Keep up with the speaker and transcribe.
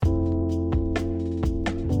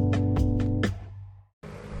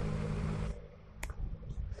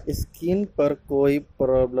Skin पर कोई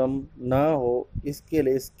problem ना हो, इसके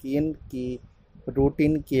लिए स्किन की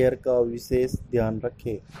रूटीन केयर का विशेष ध्यान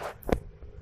रखें।